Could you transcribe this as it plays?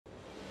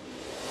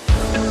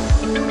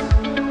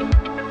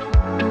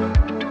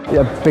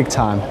Yeah, big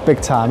time,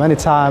 big time.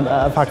 Anytime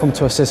if I come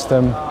to a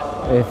system,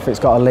 if it's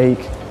got a leak,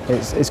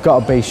 it's got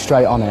to be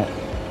straight on it,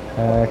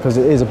 because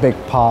it is a big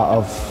part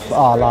of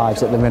our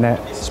lives at the minute,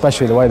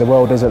 especially the way the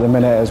world is at the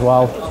minute as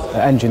well.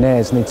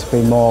 Engineers need to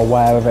be more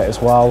aware of it as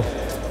well.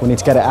 We need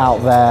to get it out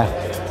there,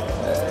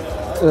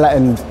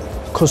 letting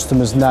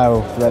customers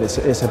know that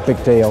it's a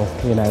big deal,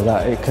 you know,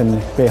 that it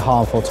can be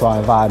harmful to our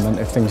environment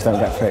if things don't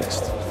get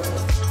fixed.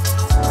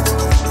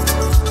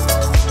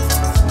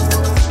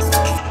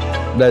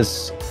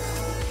 There's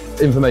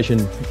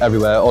information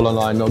everywhere, all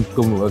online, on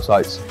government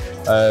websites,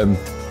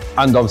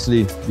 and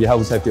obviously your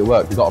health and safety at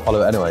work, you've got to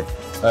follow it anyway.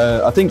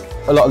 I think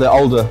a lot of the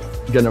older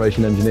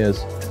generation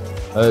engineers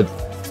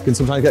can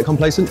sometimes get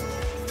complacent,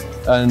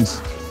 and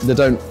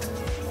they're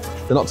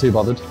not too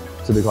bothered,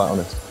 to be quite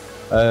honest.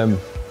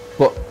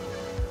 But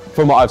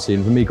from what I've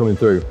seen, from me coming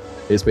through,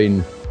 it's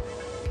been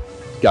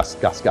gas,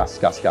 gas, gas,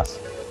 gas, gas.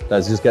 It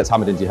just gets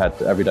hammered into your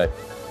head every day.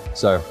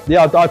 So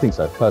yeah, I think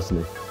so,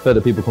 personally. For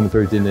the people coming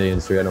through in the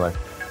industry anyway.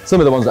 Some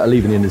of the ones that are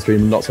leaving the industry,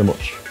 not so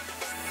much.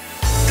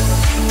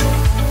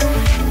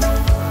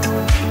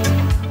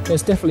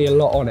 There's definitely a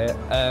lot on it.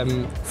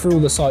 Through all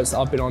the sites that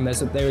I've been on,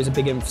 there is a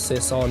big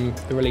emphasis on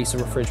the release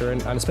of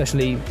refrigerant, and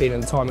especially being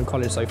in the time in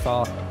college so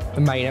far,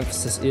 the main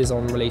emphasis is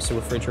on release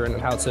of refrigerant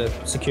and how to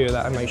secure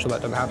that and make sure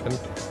that doesn't happen.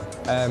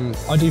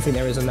 I do think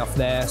there is enough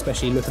there,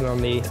 especially looking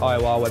on the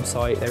IOR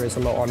website, there is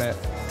a lot on it,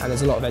 and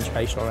there's a lot of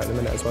education on it at the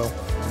minute as well.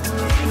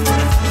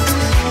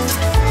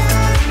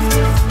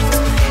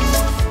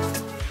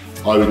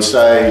 I would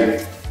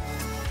say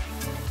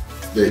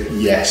that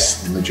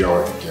yes, the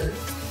majority do.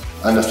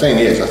 And the thing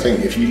is, I think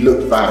if you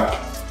look back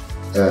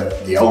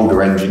at the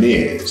older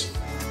engineers,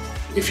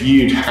 if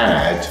you'd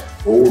had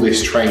all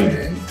this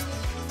training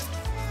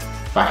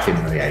back in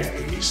the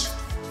 80s,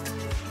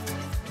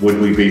 would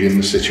we be in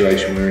the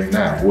situation we're in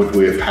now? Would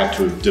we have had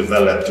to have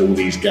developed all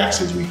these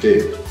gases we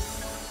did?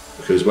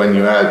 Because when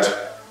you had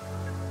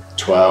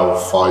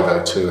 12,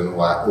 502 and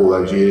all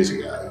those years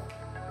ago,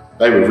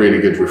 they were really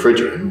good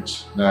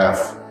refrigerants. Now,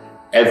 if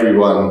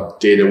everyone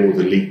did all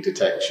the leak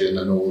detection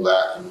and all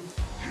that and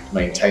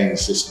maintained the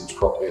systems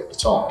properly at the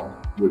time,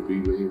 would be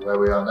where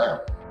we are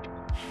now.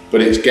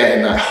 But it's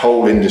getting that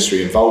whole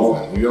industry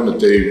involvement. We want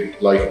to do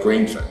like a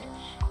green thing.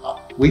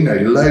 We know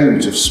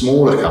loads of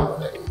smaller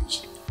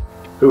companies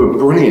who are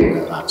brilliant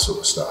at that sort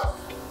of stuff.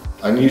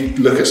 And you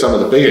look at some of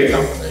the bigger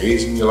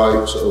companies and you're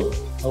like, sort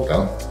of, hold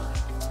on,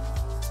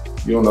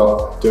 you're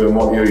not doing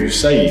what you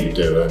say you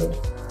do and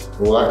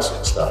all that sort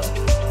of stuff.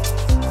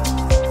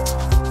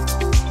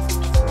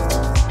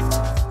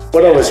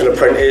 When I was an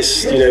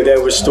apprentice, you know,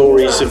 there were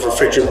stories of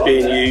refrigerant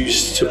being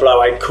used to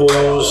blow out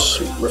coils,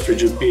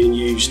 refrigerant being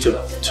used to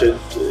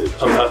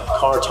pump out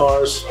car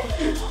tyres.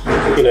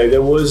 You know,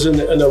 there was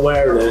an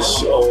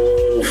awareness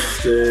of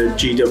the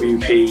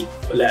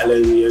GWP, let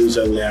alone the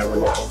ozone layer, when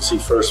it obviously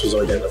first was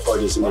identified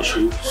as an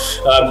issue.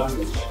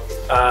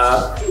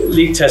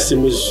 Leak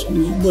testing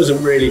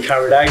wasn't really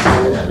carried out.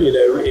 You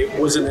know, it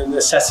wasn't a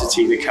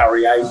necessity to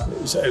carry out.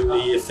 It was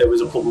only if there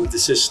was a problem with the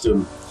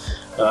system.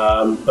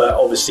 But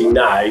obviously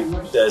now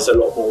there's a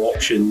lot more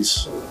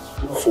options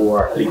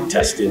for leak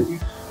testing,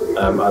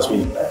 as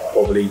we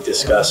probably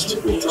discussed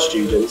with the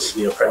students,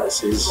 the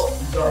apprentices,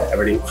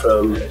 everything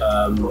from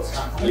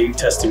leak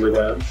testing with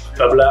a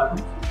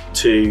bubbler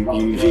to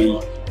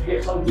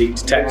UV leak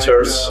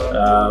detectors,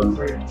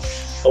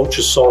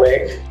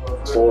 ultrasonic,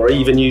 or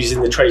even using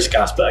the trace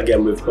gas, but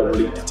again with a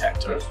leak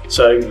detector.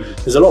 So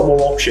there's a lot more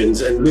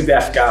options, and with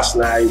F-gas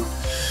now,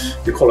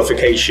 the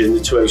qualification, the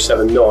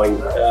 2079,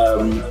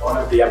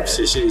 the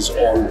emphasis is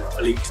on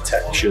leak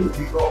detection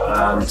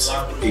and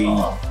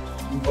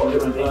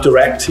the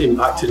direct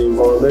impact to the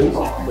environment,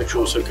 which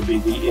also could be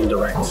the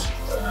indirect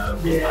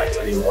impact to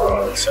the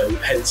environment. So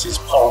hence it's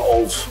part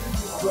of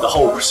the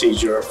whole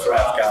procedure for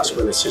F-gas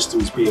when a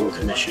system's being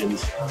commissioned,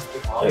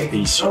 that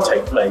these should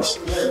take place.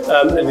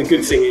 And the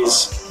good thing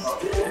is,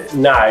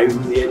 now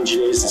the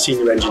engineers, the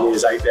senior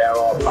engineers out there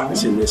are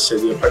practicing this, so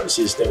the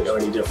apprentices don't go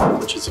any different,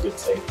 which is a good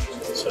thing.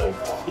 So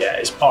yeah,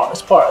 it's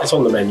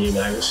on the menu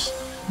now. It's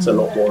a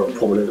lot more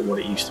prominent than what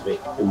it used to be,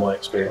 in my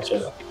experience.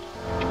 Yeah.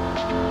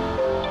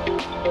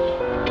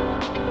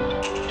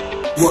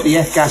 What the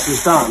F-gas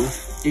has done,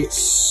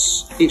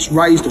 it's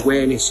raised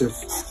awareness of,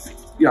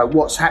 you know,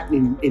 what's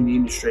happening in the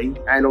industry,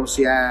 and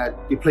obviously how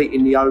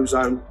depleting the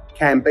ozone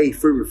can be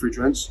through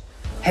refrigerants,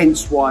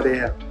 hence why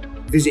they're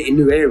visiting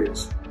new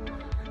areas.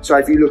 So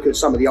if you look at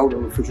some of the older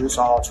refrigerants,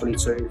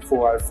 R22,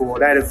 404,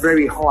 they had a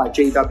very high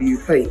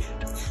GWP.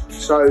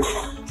 So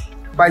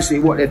basically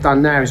what they've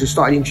done now is they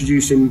started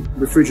introducing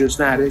refrigerants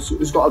now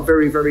that's got a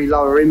very, very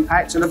lower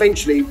impact, and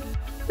eventually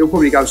they'll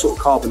probably go sort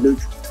of carbon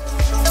neutral.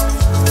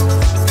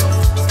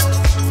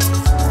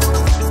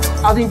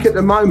 I think at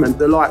the moment,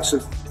 the likes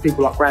of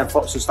people like Graham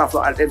Fox and stuff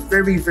like that, they're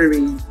very,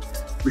 very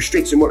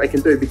restricting what they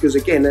can do, because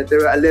again,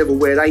 they're at a level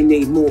where they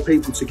need more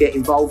people to get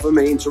involved with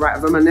them and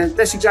interact with them, and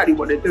that's exactly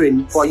what they're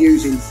doing by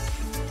using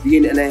the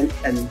internet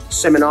and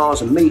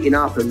seminars and meeting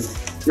up and,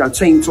 you know,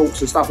 team talks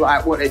and stuff like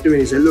that. What they're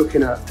doing is they're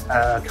looking at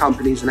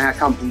companies and how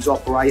companies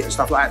operate and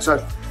stuff like that.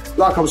 So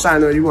like I was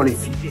saying earlier on,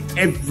 if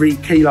every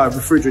kilo of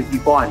refrigerant you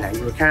buy now,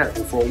 you're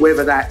accountable for,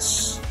 whether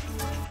that's,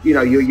 you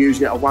know, you're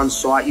using it at one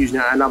site, using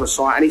it at another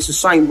site, and it's the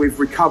same with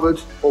recovered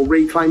or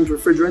reclaimed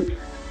refrigerant.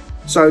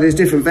 So there's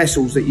different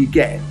vessels that you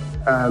get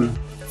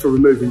for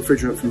removing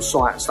refrigerant from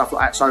site and stuff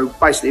like that. So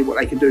basically what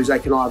they can do is they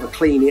can either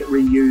clean it,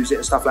 reuse it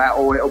and stuff like that,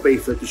 or it'll be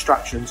for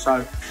destruction.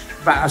 So,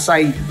 but I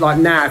say, like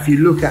now, if you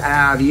look at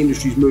how the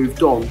industry's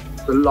moved on,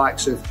 the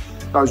likes of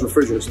those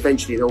refrigerants,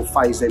 eventually they'll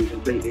phase them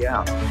completely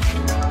out.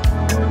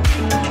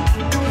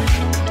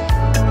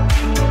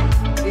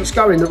 It's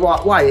going the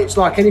right way. It's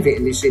like anything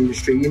in this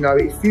industry, you know,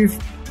 if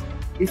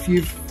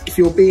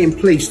you're being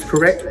policed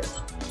correctly,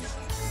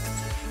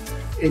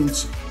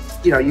 and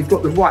you know you've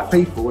got the right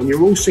people and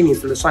you're all singing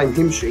from the same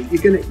hymn sheet,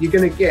 you're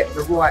gonna get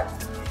the right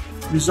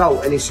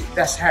result, and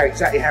that's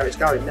exactly how it's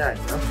going now.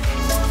 You know?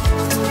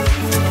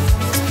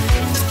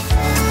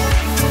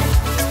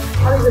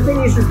 I think the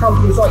thing is with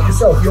companies like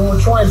yourself, you're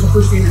trying to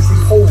push the industry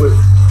forward,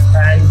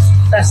 and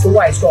that's the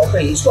way it's got to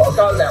be. It's got to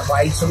go that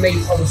way to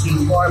meet obviously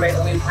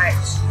environmental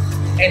impacts,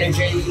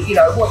 energy. You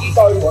know, what you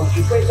don't want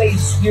is when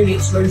these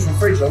units lose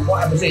refrigerant,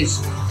 what happens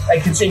is they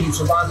continue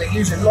to run. They're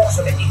using lots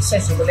of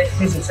excessive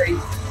electricity.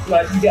 You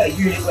know, if you get a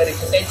unit where the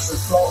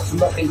condenser's blocked and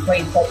not been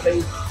cleaned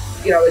properly,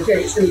 you know, again,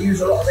 it's going to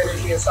use a lot of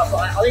energy and stuff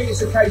like that. I think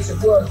it's a case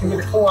of working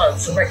with the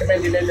clients and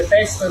recommending them the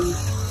best, and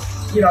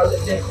you know,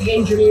 the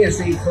engineers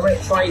need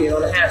correct training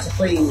on how to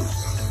clean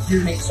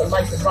units and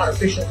make them run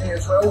efficiently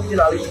as well. You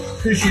know,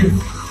 because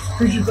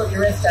you've got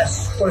your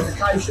F-gas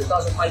qualification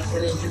doesn't make you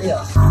an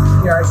engineer.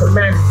 You know, it's a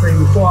mandatory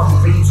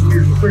requirement for you to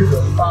use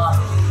refrigerant, but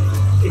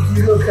if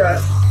you look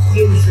at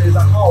the industry as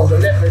a whole, the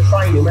level of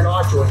training when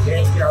I joined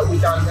it, you know, we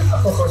done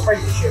a proper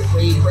apprenticeship,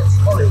 we went to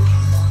college,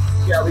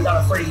 you know, we done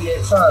a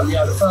 3-year term. You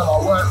know, the firm I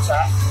worked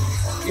at,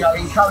 you know,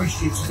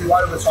 encouraged you to do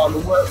overtime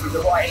and work with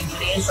the right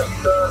engineers, so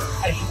you learn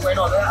as you went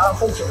on. And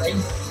unfortunately,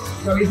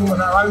 you know, even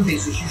with our own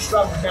business, you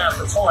struggle now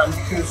for time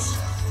because,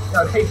 you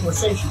know, people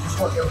essentially just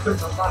want their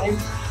equipment running.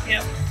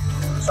 Yeah.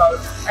 So,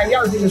 and the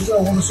other thing as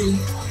well, obviously,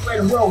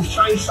 where the world's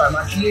changed so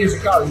much, years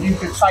ago, you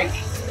could take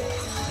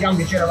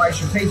younger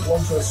generation people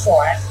onto a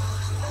site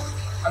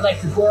and they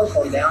could work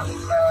on now.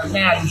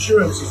 Now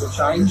insurances have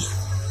changed.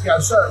 You know,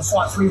 certain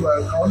sites we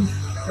work on,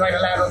 you ain't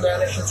allowed on there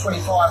unless you're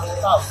 25 or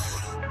above.